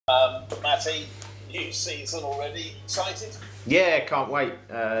Matty, new season already. Excited? Yeah, can't wait.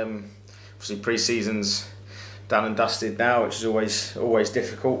 Obviously pre-season's done and dusted now, which is always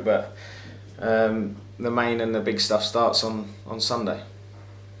difficult, but the main and the big stuff starts on Sunday.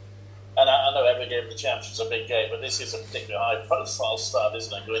 And I know every game of the Championship's a big game, but this is a particularly high-profile start,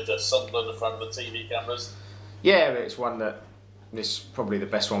 isn't it? Going to Sunderland in front of the TV cameras. Yeah, it's one that this is probably the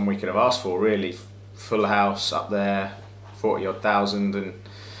best one we could have asked for. Really, full house up there, 40-odd thousand,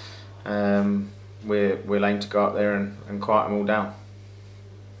 and we'll aim to go up there and quiet them all down.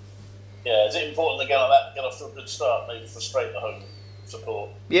 Yeah, is it important to get like that, get off to a good start, maybe frustrate the home support?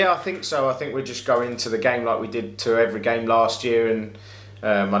 Yeah, I think so. I think we just go into the game like we did to every game last year, and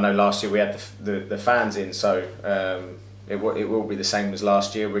I know last year we had the fans in, so it will be the same as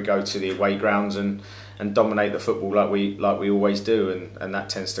last year. We go to the away grounds and dominate the football like we always do, and that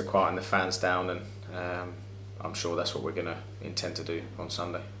tends to quieten the fans down, and I'm sure that's what we're going to intend to do on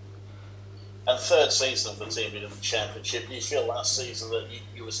Sunday. And third season of the team in the Championship, do you feel last season that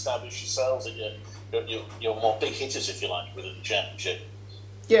you established yourselves and you're more big hitters, if you like, within the Championship?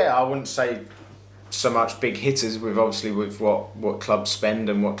 Yeah, I wouldn't say so much big hitters with what clubs spend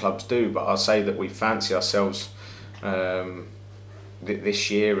and what clubs do, but I'll say that we fancy ourselves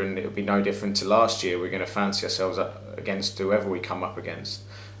this year, and it'll be no different to last year. We're going to fancy ourselves against whoever we come up against,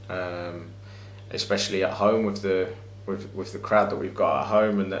 especially at home with the crowd that we've got at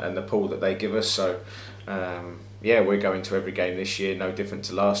home and the pool that they give us. So yeah, we're going to every game this year, no different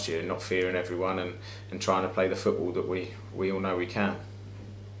to last year, not fearing everyone and trying to play the football that we all know we can.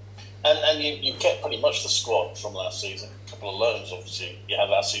 And you kept pretty much the squad from last season. A couple of loans, obviously, you had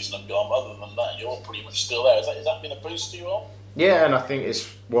last season and gone. Other than that, you're all pretty much still there. Has that been a boost to you all? Yeah, and I think it's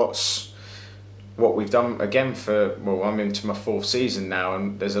what we've done again I'm into my fourth season now,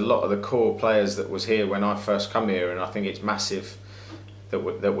 and there's a lot of the core players that was here when I first come here, and I think it's massive that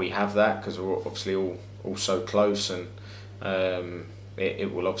we have that, because we're obviously all so close, and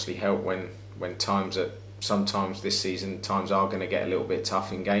it will obviously help when sometimes this season times are going to get a little bit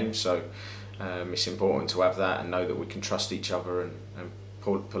tough in games, so it's important to have that and know that we can trust each other and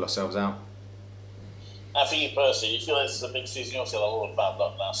pull ourselves out. And for you personally, you feel this is a big season? You also had a lot of bad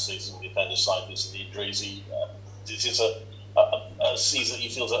luck last season with the appendicitis and the injuries. This is a season that you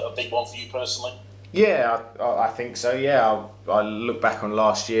feel is a big one for you personally? Yeah, I think so. Yeah, I look back on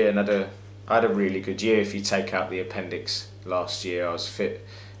last year and I had a really good year. If you take out the appendix last year, I was fit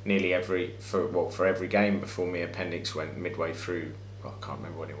nearly for every game before my appendix went midway through. I can't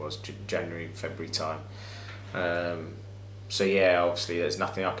remember when it was, January, February time. So yeah, obviously there's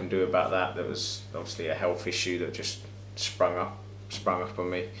nothing I can do about that. There was obviously a health issue that just sprung up on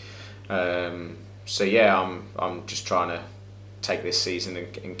me. So yeah, I'm just trying to take this season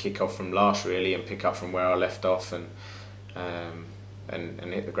and kick off from last really, and pick up from where I left off, and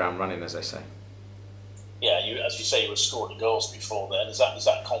hit the ground running, as they say. Yeah, as you say, you were scoring goals before then. Is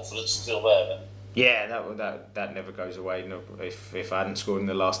that confidence still there then? Yeah, that never goes away. No, if I hadn't scored in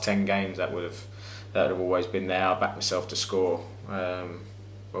the last 10 games, that would have always been there. I back myself to score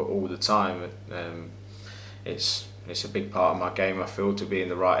all the time. It's a big part of my game, I feel, to be in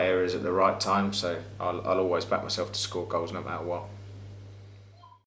the right areas at the right time. So I'll always back myself to score goals no matter what.